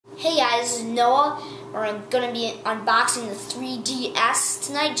guys, this is Noah. We're going to be unboxing the 3DS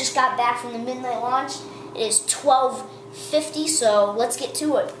tonight. Just got back from the midnight launch. It is 12:50, so let's get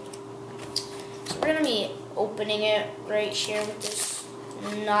to it. So we're going to be opening it right here with this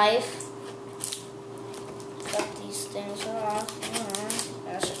knife. Cut these things off.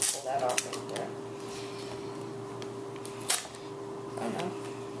 I should pull that off right there. Oh no.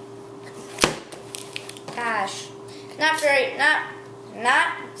 Gosh.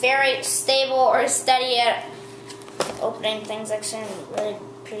 Not very stable or steady at opening things. Actually, I'm really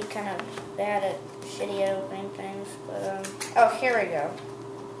pretty kind of bad at shitty at opening things. But oh, here we go.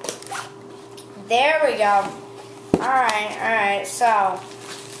 There we go. Alright, so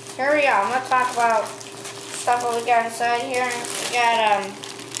here we go. I'm gonna talk about stuff what we got inside here. We got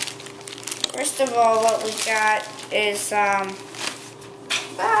first of all, what we got is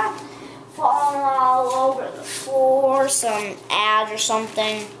falling all over the floor, some ad or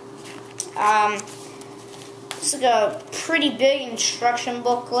something. It's like a pretty big instruction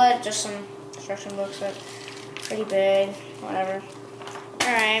booklet, just some instruction booklet, pretty big, whatever.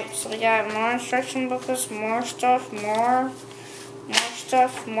 Alright, so we got more instruction booklets, more stuff.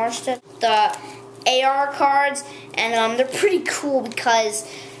 The AR cards, and they're pretty cool because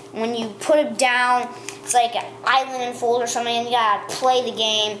when you put them down, it's like an island unfold or something, and you gotta play the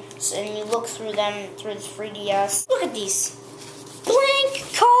game, and you look through them through the 3DS. Look at these blank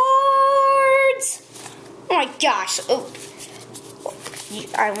cards! Oh my gosh! Oh,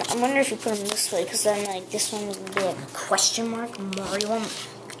 I wonder if you put them this way, because then like this one would be like a question mark. Mario one,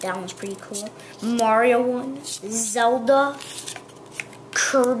 that one's pretty cool. Mario one, Zelda,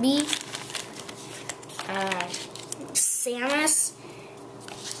 Kirby, Samus,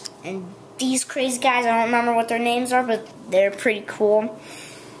 and these crazy guys. I don't remember what their names are, but they're pretty cool.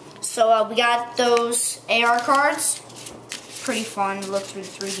 So we got those AR cards. Pretty fun to look through the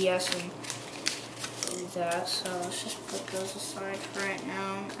 3DS and do that. So let's just put those aside for right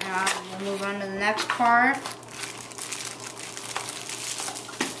now. And we'll move on to the next part.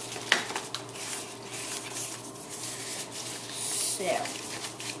 So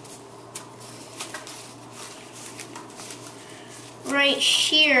right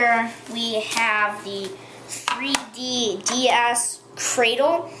here we have the 3D DS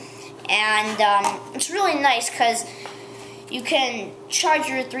cradle, and it's really nice because you can charge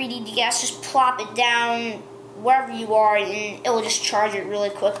your 3D DS, just plop it down wherever you are, and it will just charge it really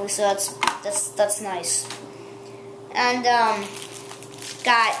quickly. So that's nice. And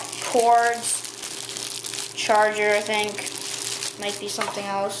got cords, charger. I think might be something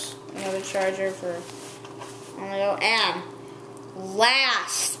else. Another charger for. And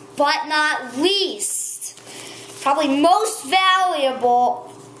last but not least, probably most valuable,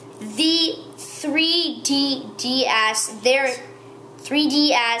 the 3DS. Their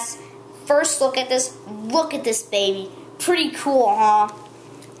 3DS. First look at this. Look at this baby. Pretty cool, huh?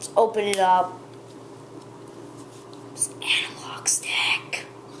 Let's open it up. It's an analog stick.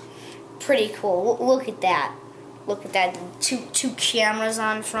 Pretty cool. Look at that. Look at that. Two cameras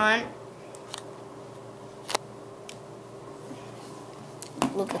on front.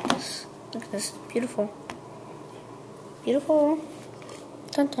 Look at this. Look at this. Beautiful. Beautiful.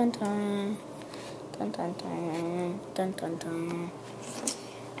 Dun dun dun. Dun dun dun. Dun dun dun.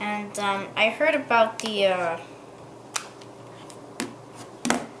 And I heard about the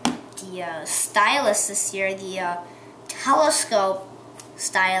stylus this year, the telescope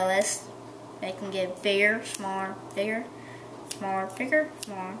stylus. They can get bigger, smaller, bigger, smaller, bigger,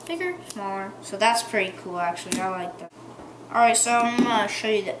 smaller, bigger, smaller. So that's pretty cool, actually. I like that. Alright, so I'm going to show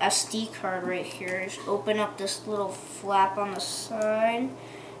you the SD card right here. Just open up this little flap on the side.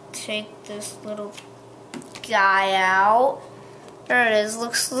 Take this little guy out. There it is.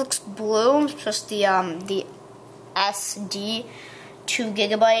 Looks blue. It's just the SD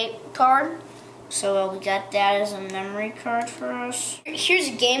 2GB card. So we got that as a memory card for us. Here's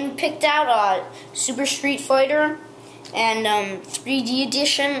a game we picked out, Super Street Fighter, and 3D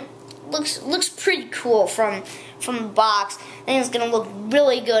edition. Looks pretty cool from the box. I think it's gonna look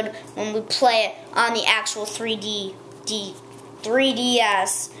really good when we play it on the actual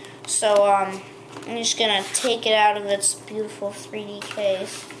 3DS. So I'm just gonna take it out of its beautiful 3D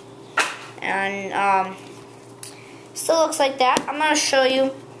case, and still looks like that. I'm gonna show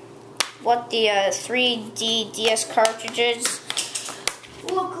you what the 3D DS cartridges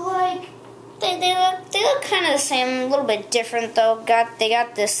look like. They look kind of the same, a little bit different though. They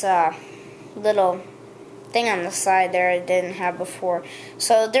got this little thing on the side there I didn't have before.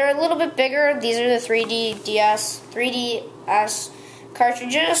 So they're a little bit bigger. These are the 3DS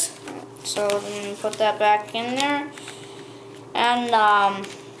cartridges. So then put that back in there. And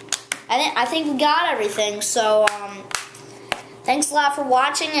I think we got everything. So thanks a lot for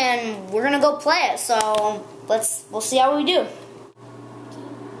watching, and we're gonna go play it. So we'll see how we do.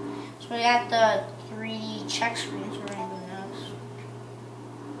 So we got the 3D check screens. We're gonna do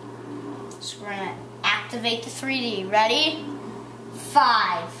next. So we're gonna activate the 3D. Ready?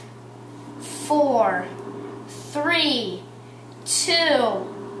 5, 4, 3, 2,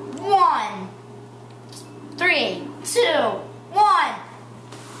 1. 3, 2, 1.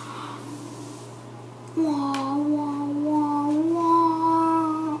 Wah, wah, wah,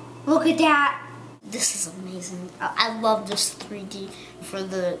 wah. Look at that. This is amazing. I love this 3D for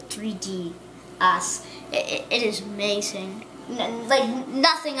the 3DS. It is amazing. Like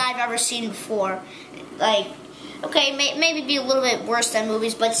nothing I've ever seen before. Like, okay, maybe be a little bit worse than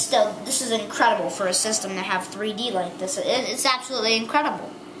movies, but still, this is incredible for a system to have 3D like this. It's absolutely incredible.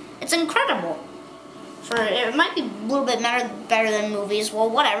 It's incredible. It might be a little bit better than movies, well,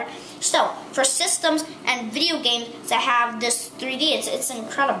 whatever. Still, for systems and video games that have this 3D, it's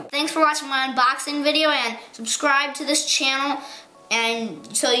incredible. Thanks for watching my unboxing video, and subscribe to this channel, and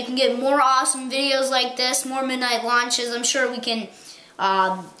so you can get more awesome videos like this, more midnight launches. I'm sure we can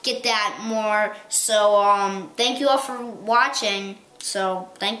get that more. So thank you all for watching.